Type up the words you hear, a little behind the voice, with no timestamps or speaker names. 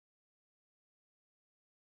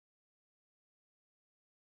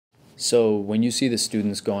So when you see the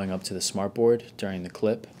students going up to the smartboard during the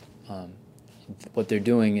clip, what they're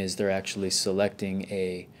doing is they're actually selecting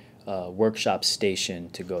a workshop station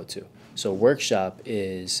to go to. So workshop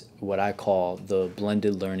is what I call the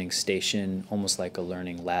blended learning station, almost like a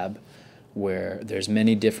learning lab, where there's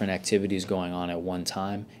many different activities going on at one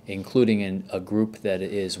time, including in a group that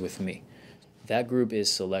is with me. That group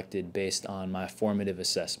is selected based on my formative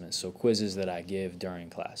assessments, so quizzes that I give during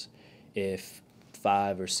class. If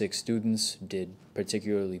 5 or 6 students did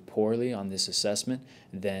particularly poorly on this assessment,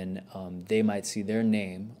 then they might see their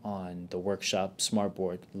name on the workshop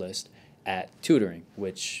smartboard list at tutoring,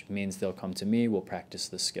 which means they'll come to me, we'll practice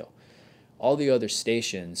the skill. All the other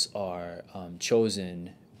stations are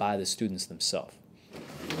chosen by the students themselves.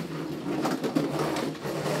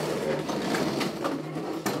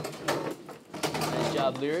 Nice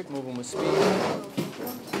job, Lyric, moving with speed.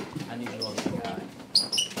 I need you all to be kind.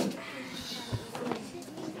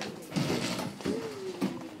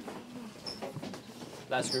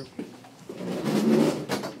 Last group.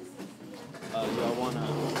 Y'all want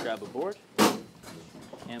to grab a board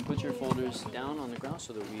and put your folders down on the ground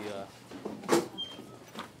so that we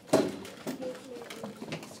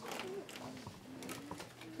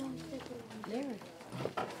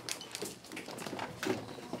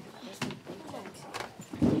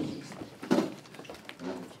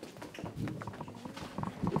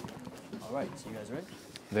All right, so you guys ready?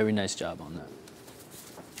 Very nice job on that.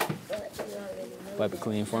 Wipe it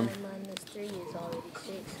clean for me.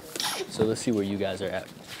 So let's see where you guys are at.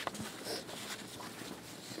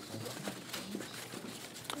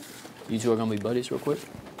 You two are going to be buddies real quick.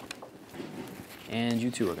 And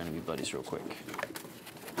you two are going to be buddies real quick.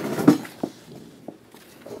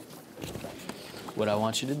 What I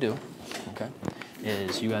want you to do, okay,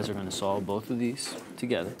 is you guys are going to solve both of these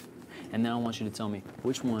together. And then I want you to tell me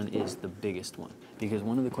which one is the biggest one. Because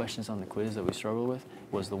one of the questions on the quiz that we struggled with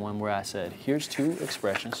was the one where I said, here's 2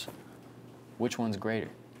 expressions. Which one's greater?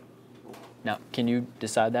 Now, can you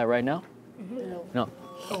decide that right now? No. No.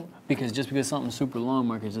 Oh. Because just because something's super long,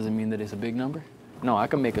 Marcus, doesn't mean that it's a big number. No, I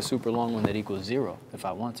can make a super long one that equals 0 if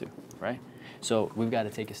I want to, right? So we've got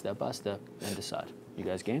to take it step by step and decide. You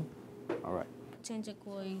guys game? All right. Change a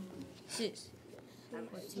coin. 6.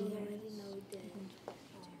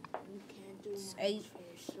 8.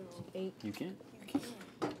 8. You can't?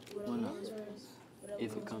 Why not?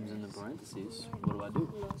 If it comes in the parentheses, what do?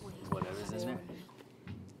 Whatever's in there.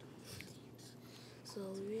 So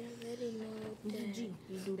we already know that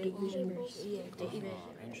You do the inverse. Yeah, the inverse.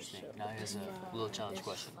 Interesting. Now here's a little challenge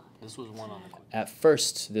question. This was one on the quiz. At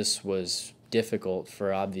first, this was difficult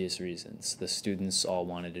for obvious reasons. The students all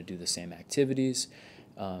wanted to do the same activities.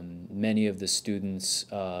 Many of the students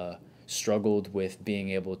struggled with being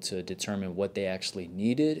able to determine what they actually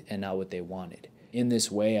needed and not what they wanted. In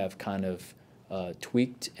this way, I've kind of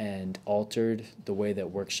tweaked and altered the way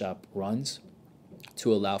that workshop runs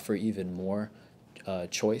to allow for even more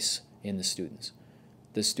choice in the students.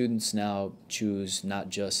 The students now choose not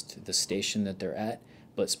just the station that they're at,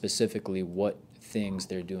 but specifically what things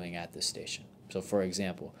they're doing at the station. So for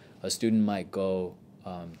example, a student might go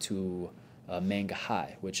to Manga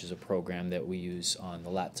High, which is a program that we use on the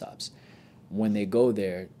laptops. When they go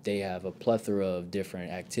there, they have a plethora of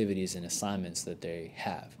different activities and assignments that they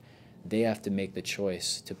have. They have to make the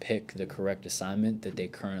choice to pick the correct assignment that they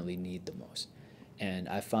currently need the most. And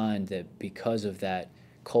I find that because of that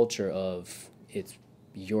culture of it's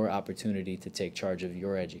your opportunity to take charge of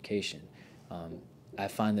your education, I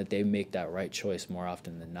find that they make that right choice more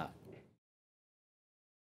often than not.